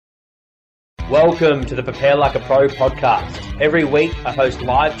Welcome to the Prepare Like a Pro podcast. Every week, I host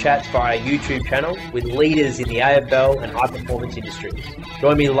live chats via our YouTube channel with leaders in the AFL and high-performance industries.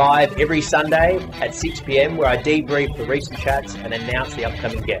 Join me live every Sunday at 6 p.m. where I debrief the recent chats and announce the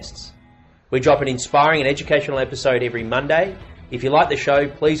upcoming guests. We drop an inspiring and educational episode every Monday. If you like the show,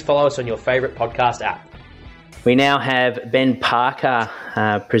 please follow us on your favourite podcast app. We now have Ben Parker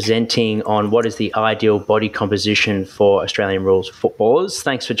presenting on what is the ideal body composition for Australian rules footballers.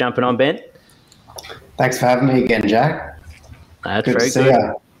 Thanks for jumping on, Ben. Thanks for having me again, Jack. That's good very to see good.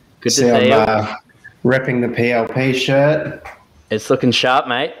 you. Good to see you. Repping the PLP shirt. It's looking sharp,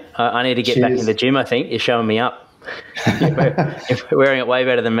 mate. I need to get back in the gym, I think. You're showing me up. You're wearing it way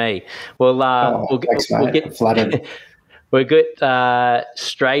better than me. Well, thanks, mate. we'll get flattered. We'll get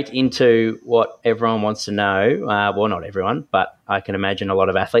straight into what everyone wants to know. Well, not everyone, but I can imagine a lot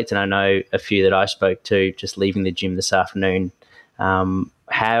of athletes, and I know a few that I spoke to just leaving the gym this afternoon.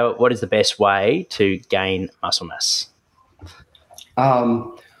 What is the best way to gain muscle mass?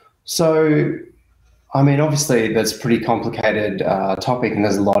 Obviously that's a pretty complicated topic and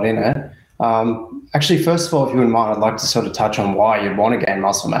there's a lot in it. Actually, first of all, if you wouldn't mind, I'd like to sort of touch on why you'd want to gain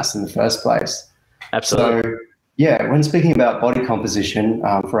muscle mass in the first place. Absolutely. So, when speaking about body composition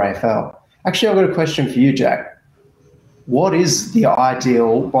for AFL, actually, I've got a question for you, Jack. What is the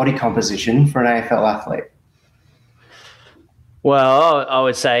ideal body composition for an AFL athlete? Well, I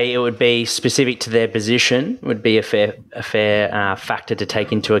would say it would be specific to their position, would be a fair factor to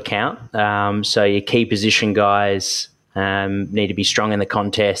take into account. So your key position guys need to be strong in the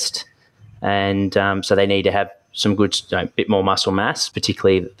contest, and so they need to have some good, bit more muscle mass,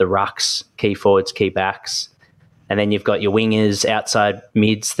 particularly the rucks, key forwards, key backs. And then you've got your wingers, outside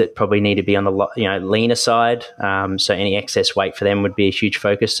mids that probably need to be on the leaner side. So any excess weight for them would be a huge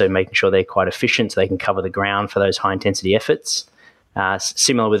focus. So making sure they're quite efficient so they can cover the ground for those high intensity efforts.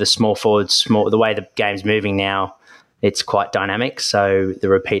 Similar with the small forwards, the way the game's moving now, it's quite dynamic. So the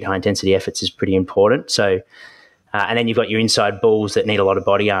repeat high intensity efforts is pretty important. So, and then you've got your inside bulls that need a lot of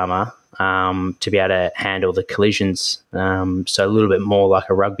body armour to be able to handle the collisions. So a little bit more like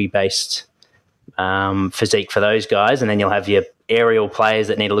a rugby based physique for those guys, and then you'll have your aerial players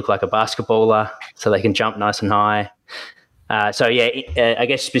that need to look like a basketballer so they can jump nice and high. I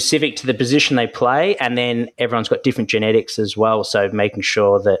guess specific to the position they play, and then everyone's got different genetics as well, so making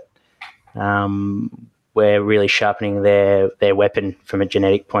sure that we're really sharpening their weapon from a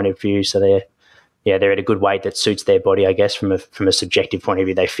genetic point of view, so they're at a good weight that suits their body, I guess, from a subjective point of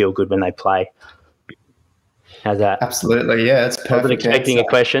view. They feel good when they play. How's that? Absolutely, yeah, it's perfect. I wasn't expecting a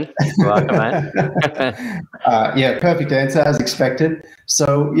question. Welcome, mate. Perfect answer as expected.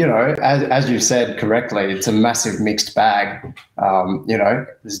 So, as you said correctly, it's a massive mixed bag.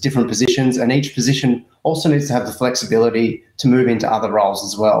 There's different positions, and each position also needs to have the flexibility to move into other roles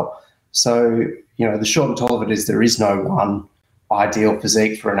as well. So, the short and tall of it is there is no one ideal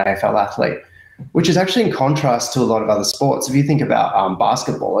physique for an AFL athlete, which is actually in contrast to a lot of other sports. If you think about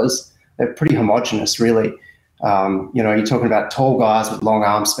basketballers, they're pretty homogenous, really. You're talking about tall guys with long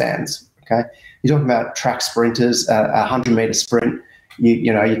arm spans, okay? You're talking about track sprinters, a 100-meter sprint.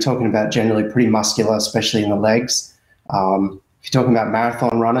 You're talking about generally pretty muscular, especially in the legs. If you're talking about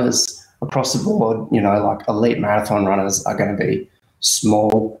marathon runners across the board, like elite marathon runners are going to be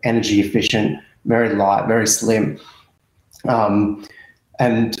small, energy efficient, very light, very slim. As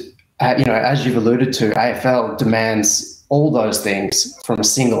you've alluded to, AFL demands all those things from a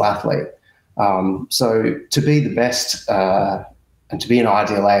single athlete. So to be the best and to be an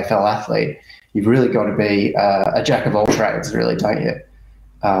ideal AFL athlete, you've really got to be a jack of all trades, really, don't you?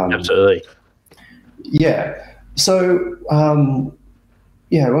 Absolutely. Yeah. So, so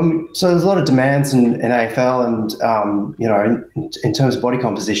there's a lot of demands in AFL and, in terms of body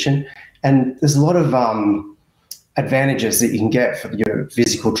composition, and there's a lot of advantages that you can get for your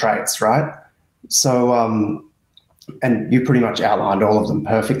physical traits, right? So, and you pretty much outlined all of them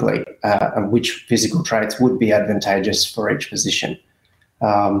perfectly, and which physical traits would be advantageous for each position.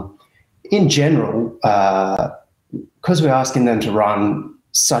 In general, because we're asking them to run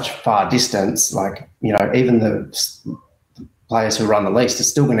such far distance, even the players who run the least are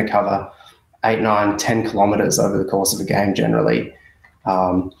still going to cover 8, 9, 10 kilometres over the course of a game generally.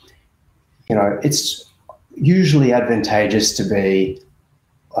 It's usually advantageous to be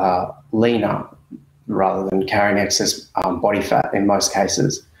leaner rather than carrying excess body fat in most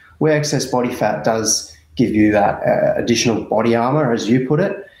cases. Where excess body fat does give you that additional body armour, as you put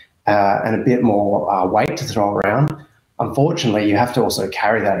it, and a bit more weight to throw around, unfortunately, you have to also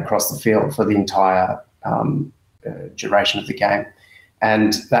carry that across the field for the entire duration of the game.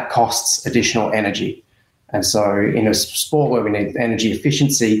 And that costs additional energy. And so in a sport where we need energy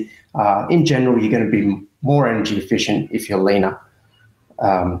efficiency, in general, you're going to be more energy efficient if you're leaner.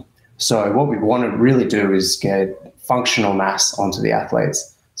 So what we want to really do is get functional mass onto the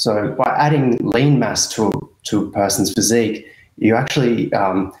athletes. So by adding lean mass to a person's physique, you actually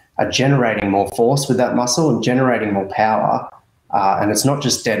are generating more force with that muscle and generating more power. And it's not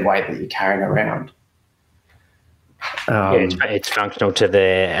just dead weight that you're carrying around. It's functional to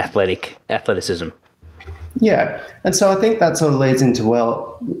their athleticism. Yeah. And so I think that sort of leads into,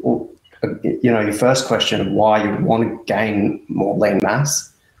 your first question of why you want to gain more lean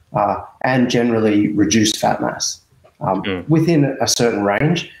mass and generally reduce fat mass within a certain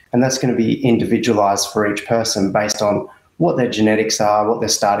range. And that's going to be individualized for each person based on what their genetics are, what their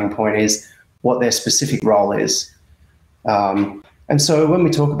starting point is, what their specific role is. And so when we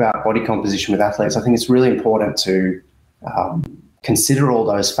talk about body composition with athletes, I think it's really important to consider all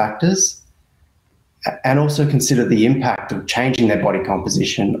those factors and also consider the impact of changing their body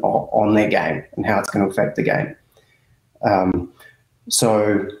composition on their game and how it's going to affect the game.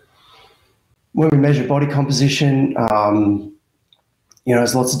 So when we measure body composition,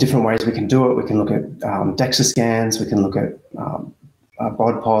 there's lots of different ways we can do it. We can look at DEXA scans, we can look at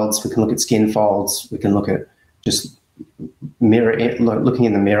bod pods, we can look at skin folds, we can look at just looking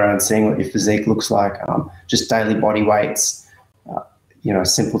in the mirror and seeing what your physique looks like, just daily body weights,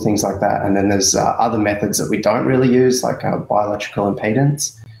 simple things like that. And then there's other methods that we don't really use, like bioelectrical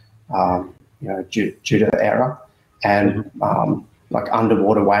impedance, due to error, and like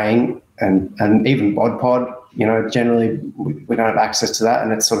underwater weighing and even bod pod. Generally we don't have access to that,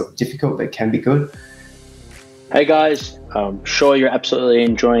 and it's sort of difficult, but it can be good. Hey guys, I'm sure you're absolutely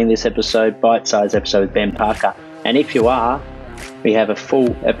enjoying this episode, bite-sized episode with Ben Parker. And if you are, we have a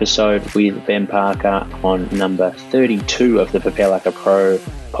full episode with Ben Parker on number 32 of the Prepare Like a Pro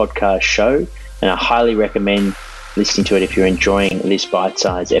podcast show. And I highly recommend listening to it if you're enjoying this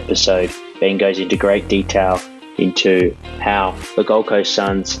bite-sized episode. Ben goes into great detail into how the Gold Coast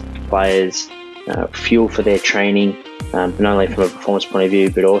Suns players fuel for their training, not only from a performance point of view,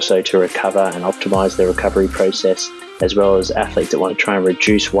 but also to recover and optimize the recovery process, as well as athletes that want to try and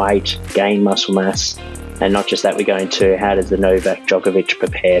reduce weight, gain muscle mass. And not just that, we go into how does the Novak Djokovic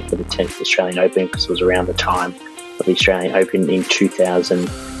prepare for the 10th Australian Open, because it was around the time of the Australian Open in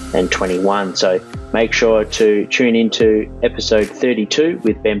 2021. So make sure to tune into episode 32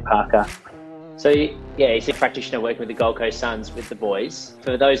 with Ben Parker. So yeah, he's a practitioner working with the Gold Coast Suns with the boys.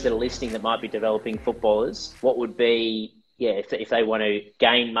 For those that are listening that might be developing footballers, what would be, if they want to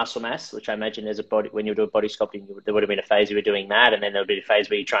gain muscle mass, which I imagine as when you do a body sculpting, there would have been a phase you were doing that, and then there would be a phase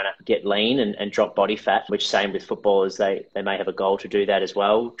where you're trying to get lean and drop body fat, which same with footballers, they may have a goal to do that as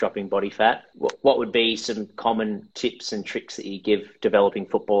well, dropping body fat. What would be some common tips and tricks that you give developing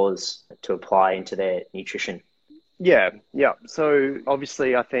footballers to apply into their nutrition? Yeah. So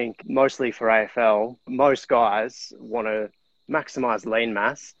obviously, I think mostly for AFL, most guys want to maximize lean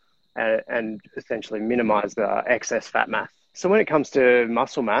mass and essentially minimize the excess fat mass. So when it comes to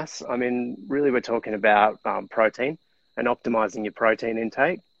muscle mass, I mean, really we're talking about protein and optimizing your protein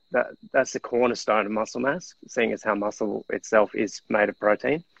intake. That's the cornerstone of muscle mass, seeing as how muscle itself is made of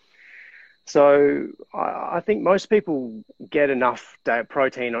protein. So I think most people get enough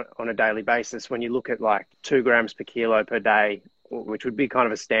protein on a daily basis. When you look at like 2 grams per kilo per day, which would be kind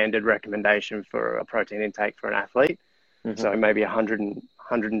of a standard recommendation for a protein intake for an athlete. Mm-hmm. So maybe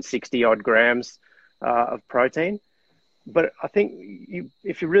 160 odd grams of protein. But I think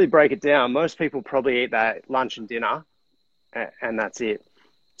if you really break it down, most people probably eat that lunch and dinner and that's it.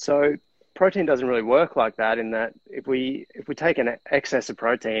 So protein doesn't really work like that, in that if we take an excess of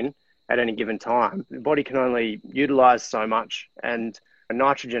protein at any given time, the body can only utilize so much, and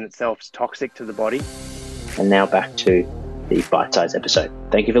nitrogen itself is toxic to the body. And now back to the bite-sized episode.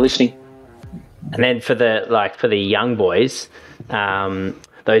 Thank you for listening. And then for the young boys,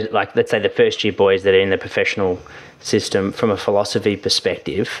 those, like, let's say the first year boys that are in the professional system, from a philosophy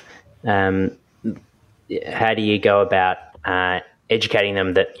perspective, how do you go about educating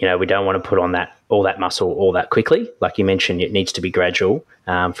them that, we don't want to put on all that muscle all that quickly? Like you mentioned, it needs to be gradual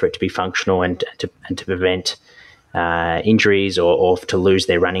for it to be functional and to prevent injuries or to lose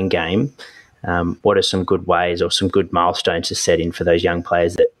their running game. What are some good ways or some good milestones to set in for those young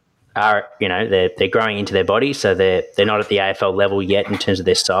players that are, they're growing into their body, so they're not at the AFL level yet in terms of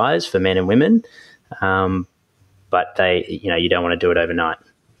their size for men and women, but you don't want to do it overnight.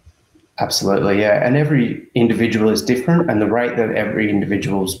 Absolutely, yeah. And every individual is different, and the rate that every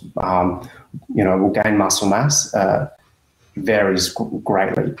individual's, will gain muscle mass varies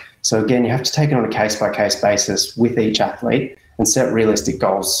greatly. So again, you have to take it on a case-by-case basis with each athlete and set realistic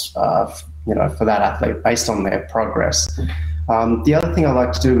goals, for that athlete based on their progress. The other thing I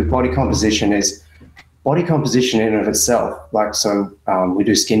like to do with body composition is body composition in and of itself. We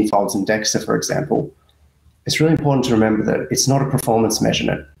do skin folds and DEXA, for example. It's really important to remember that it's not a performance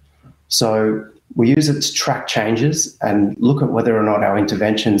measurement. So we use it to track changes and look at whether or not our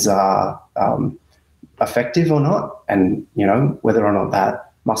interventions are effective or not, and whether or not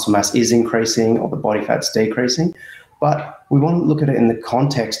that muscle mass is increasing or the body fat's decreasing. But we want to look at it in the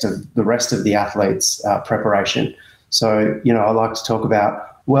context of the rest of the athlete's preparation. So, I like to talk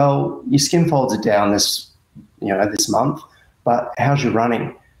about, well, your skin folds are down this month, but how's your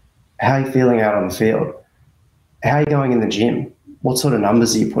running? How are you feeling out on the field? How are you going in the gym? What sort of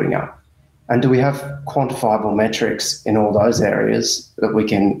numbers are you putting up? And do we have quantifiable metrics in all those areas that we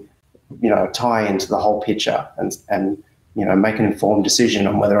can, tie into the whole picture and make an informed decision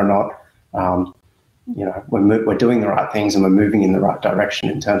on whether or not, we're doing the right things and we're moving in the right direction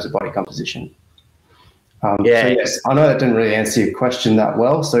in terms of body composition. So yes, I know that didn't really answer your question that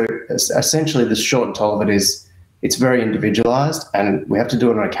well. So essentially the short and tall of it is it's very individualized and we have to do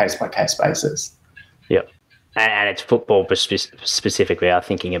it on a case-by-case basis. Yep. And it's football specifically are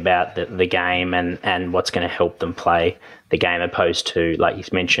thinking about the game and what's going to help them play the game, opposed to, like you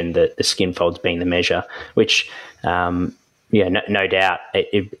mentioned, the skin folds being the measure, which, no doubt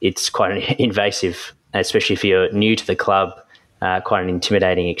it's quite an invasive, especially if you're new to the club, quite an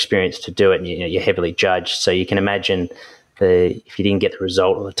intimidating experience to do it, and you're heavily judged. So you can imagine if you didn't get the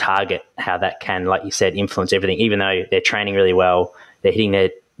result or the target, how that can, like you said, influence everything. Even though they're training really well, they're hitting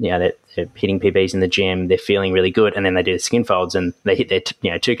they're hitting PBs in the gym, they're feeling really good, and then they do the skin folds and they hit their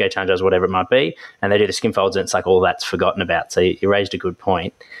 2K times, whatever it might be, and they do the skin folds and it's like all that's forgotten about. So you raised a good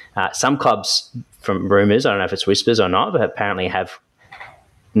point. Some clubs, from rumours, I don't know if it's whispers or not, but apparently have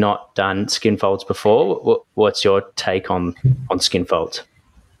not done skin folds before. What's your take on skin folds?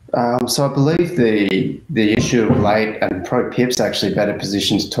 So I believe the issue of late, and Pro Pip's actually better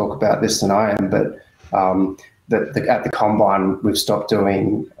positioned to talk about this than I am, but at the combine we've stopped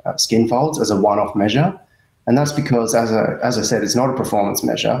doing skin folds as a one-off measure, and that's because, as I said, it's not a performance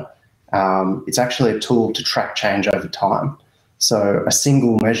measure. It's actually a tool to track change over time. So a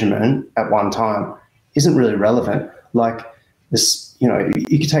single measurement at one time isn't really relevant. Like this,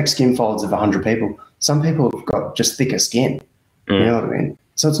 you could take skin folds of 100 people. Some people have got just thicker skin. You know what I mean?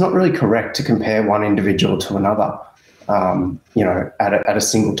 So it's not really correct to compare one individual to another, at a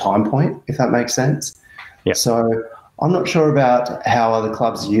single time point, if that makes sense. Yep. So I'm not sure about how other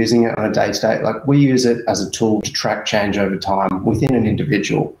clubs are using it on a day-to-day. Like, we use it as a tool to track change over time within an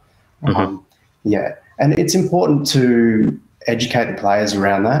individual. Mm-hmm. And it's important to educate the players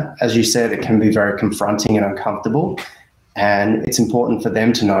around that. As you said, it can be very confronting and uncomfortable, and it's important for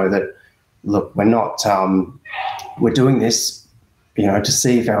them to know that, look, we're doing this, to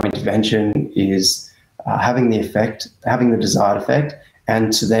see if our intervention is having the desired effect,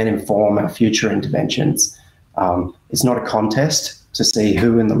 and to then inform our future interventions. It's not a contest to see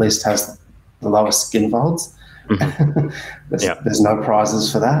who in the list has the lowest skin folds. Mm-hmm. There's no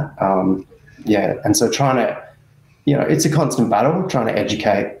prizes for that. And so trying to, it's a constant battle, trying to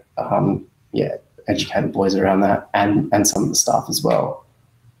educate the boys around that and some of the staff as well.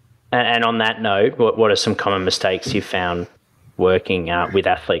 And on that note, what are some common mistakes you found working with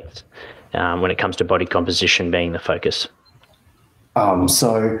athletes when it comes to body composition being the focus?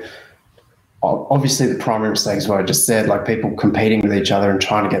 So obviously the primary mistakes, what I just said, like people competing with each other and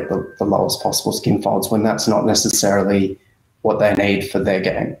trying to get the lowest possible skin folds when that's not necessarily what they need for their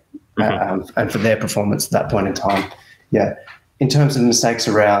game. Mm-hmm. And for their performance at that point in time. Yeah. In terms of mistakes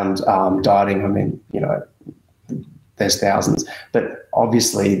around dieting, I mean, there's thousands, but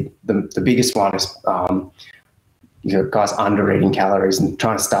obviously the biggest one is guys under-eating calories and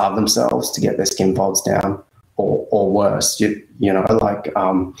trying to starve themselves to get their skin folds down, or worse.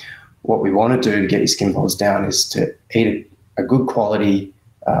 What we want to do to get your skin folds down is to eat a good quality,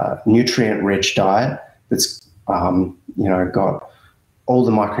 nutrient-rich diet that's got all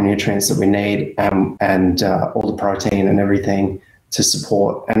the micronutrients that we need and all the protein and everything to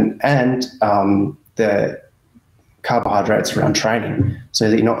support and the carbohydrates around training, so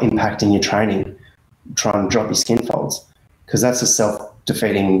that you're not impacting your training, trying to drop your skin folds, because that's a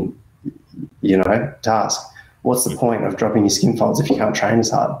self-defeating, task. What's the point of dropping your skin folds if you can't train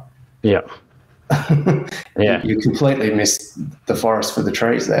as hard? Yeah. Yeah. You completely miss the forest for the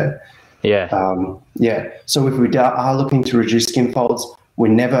trees there. Yeah. So if we are looking to reduce skin folds, we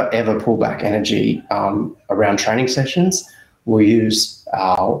never ever pull back energy around training sessions. We use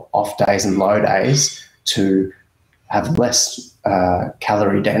our off days and low days to have less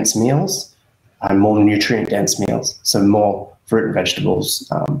calorie dense meals and more nutrient dense meals. So more fruit and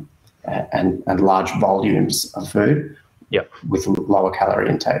vegetables and large volumes of food, Yep. with lower calorie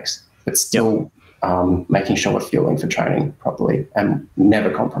intakes, but still making sure we're fueling for training properly and never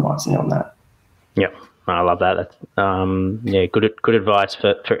compromising on that. Yep. I love that. Good advice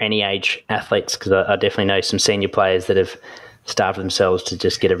for any age athletes, because I definitely know some senior players that have starved themselves to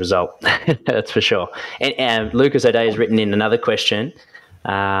just get a result. That's for sure. And Lucas O'Day has written in another question.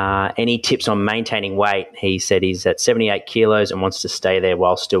 Any tips on maintaining weight? He said he's at 78 kilos and wants to stay there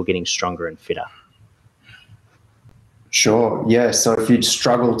while still getting stronger and fitter. Sure. Yeah. So if you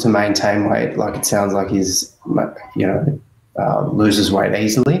struggle to maintain weight, like it sounds like he's, loses weight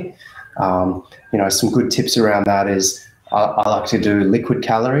easily, some good tips around that is I like to do liquid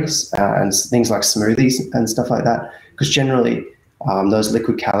calories and things like smoothies and stuff like that, because generally those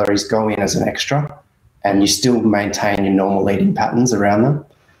liquid calories go in as an extra and you still maintain your normal eating patterns around them.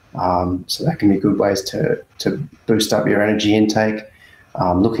 So that can be good ways to boost up your energy intake,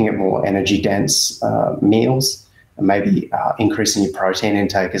 looking at more energy dense meals, and maybe increasing your protein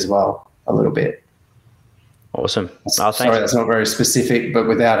intake as well a little bit. Awesome. Sorry, that's not very specific, but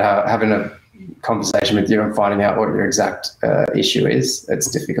without having a conversation with you and finding out what your exact issue is, it's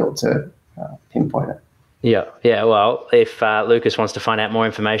difficult to pinpoint it. Yeah. Well, if Lucas wants to find out more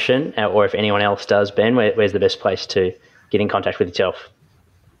information, or if anyone else does, Ben, where's the best place to get in contact with yourself?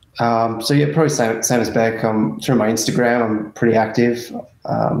 Probably same as Beck. Through my Instagram, I'm pretty active.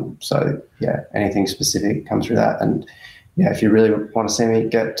 Anything specific comes through that. And if you really want to see me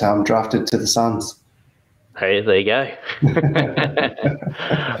get drafted to the Suns. Hey, there you go.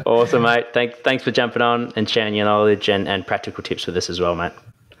 Awesome, mate. Thanks for jumping on and sharing your knowledge and practical tips with us as well, mate.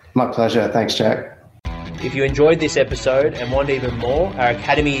 My pleasure. Thanks, Jack. If you enjoyed this episode and want even more, our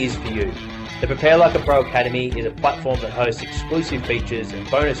Academy is for you. The Prepare Like a Pro Academy is a platform that hosts exclusive features and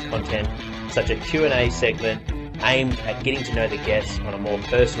bonus content, such as a Q&A segment aimed at getting to know the guests on a more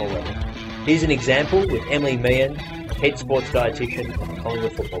personal level. Here's an example with Emily Meehan, head sports dietitian of the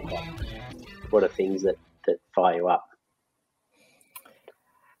Collingwood Football Club. What are things that fire you up?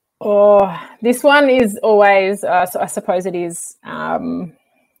 Oh, this one is always, I suppose it is,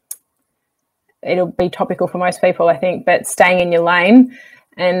 it'll be topical for most people, I think, but staying in your lane.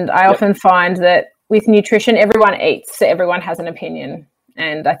 And I often find that with nutrition, everyone eats, so everyone has an opinion.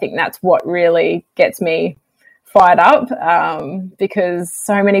 And I think that's what really gets me fired up, because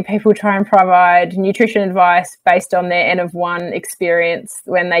so many people try and provide nutrition advice based on their N of 1 experience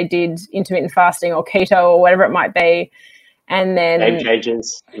when they did intermittent fasting or keto or whatever it might be. And then game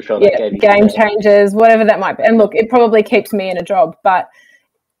changers, game changers, whatever that might be. And look, it probably keeps me in a job, but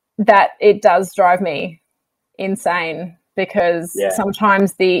that it does drive me insane, because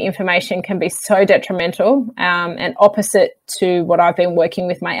sometimes the information can be so detrimental and opposite to what I've been working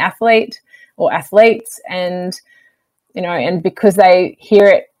with my athlete or athletes, and and because they hear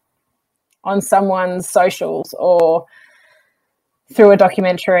it on someone's socials or through a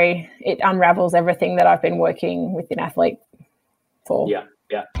documentary, it unravels everything that I've been working with an athlete for. Yeah.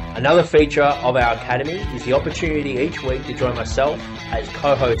 Another feature of our Academy is the opportunity each week to join myself as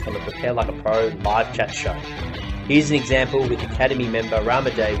co-host on the Prepare Like a Pro live chat show. Here's an example with Academy member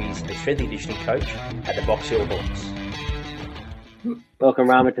Rama Davies, the strength and conditioning coach at the Box Hill Hawks. Welcome,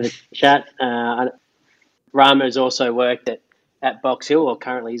 Rama, to the chat. Rama has also worked at Box Hill, or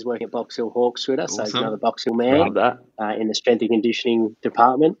currently he's working at Box Hill Hawks with us. Awesome. So he's another Box Hill man in the strength and conditioning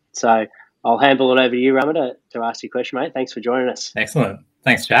department. So I'll handle it over to you, Rama, to ask your question, mate. Thanks for joining us. Excellent.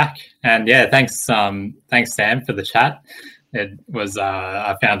 Thanks, Jack. And thanks Sam for the chat. It was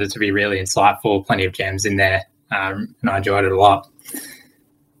I found it to be really insightful, plenty of gems in there, and I enjoyed it a lot.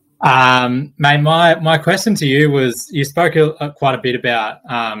 Mate, my question to you was, you spoke quite a bit about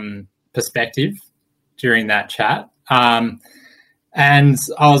perspective during that chat, and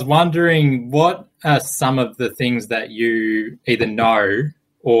I was wondering, what are some of the things that you either know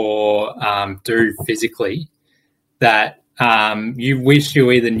or do physically that you wish you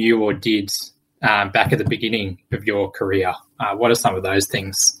either knew or did back at the beginning of your career? What are some of those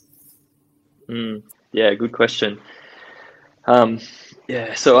things? Good question.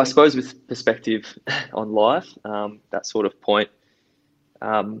 So I suppose with perspective on life, that sort of point,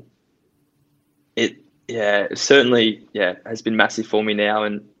 it certainly has been massive for me now,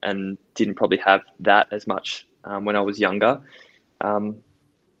 and didn't probably have that as much when I was younger.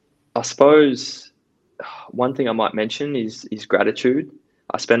 I suppose one thing I might mention is gratitude.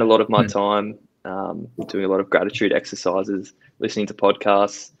 I spend a lot of my time doing a lot of gratitude exercises, listening to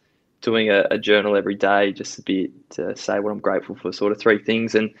podcasts, doing a journal every day, just to say what I'm grateful for, sort of 3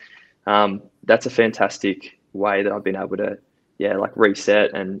 things. And that's a fantastic way that I've been able to,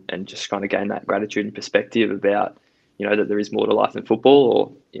 reset and just kind of gain that gratitude and perspective about, that there is more to life than football,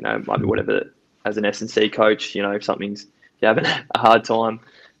 or, it might be whatever, as an S&C coach, if something's you're having a hard time,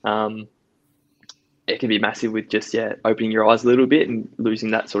 it can be massive with just opening your eyes a little bit and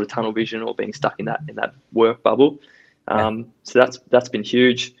losing that sort of tunnel vision or being stuck in that work bubble. So that's been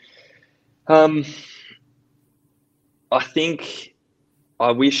huge. I think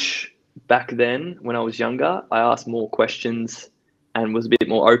I wish back then when I was younger, I asked more questions and was a bit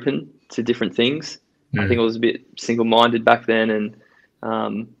more open to different things. I think I was a bit single-minded back then, and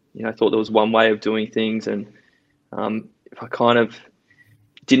I thought there was one way of doing things, and if I kind of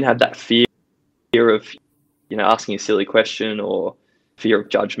didn't have that fear of asking a silly question or fear of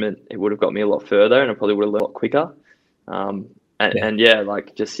judgment, it would have got me a lot further, and I probably would have learned a lot quicker.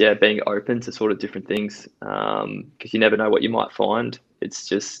 Being open to sort of different things, because you never know what you might find. It's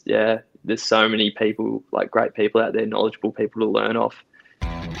just there's so many people, like great people out there, knowledgeable people to learn off.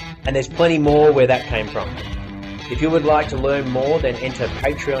 And there's plenty more where that came from. If you would like to learn more, then enter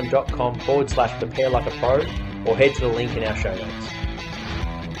patreon.com/preparelikeapro or head to the link in our show notes.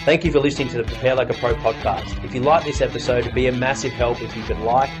 Thank you for listening to the Prepare Like a Pro podcast. If you like this episode, it'd be a massive help if you could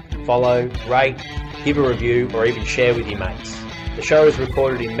like, follow, rate, give a review, or even share with your mates. The show is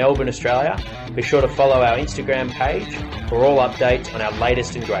recorded in Melbourne, Australia. Be sure to follow our Instagram page for all updates on our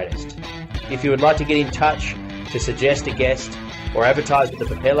latest and greatest. If you would like to get in touch to suggest a guest or advertise with the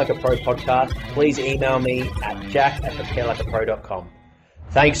Prepare Like a Pro podcast, please email me at jack@preparelikeapro.com.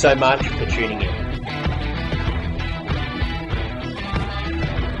 Thanks so much for tuning in.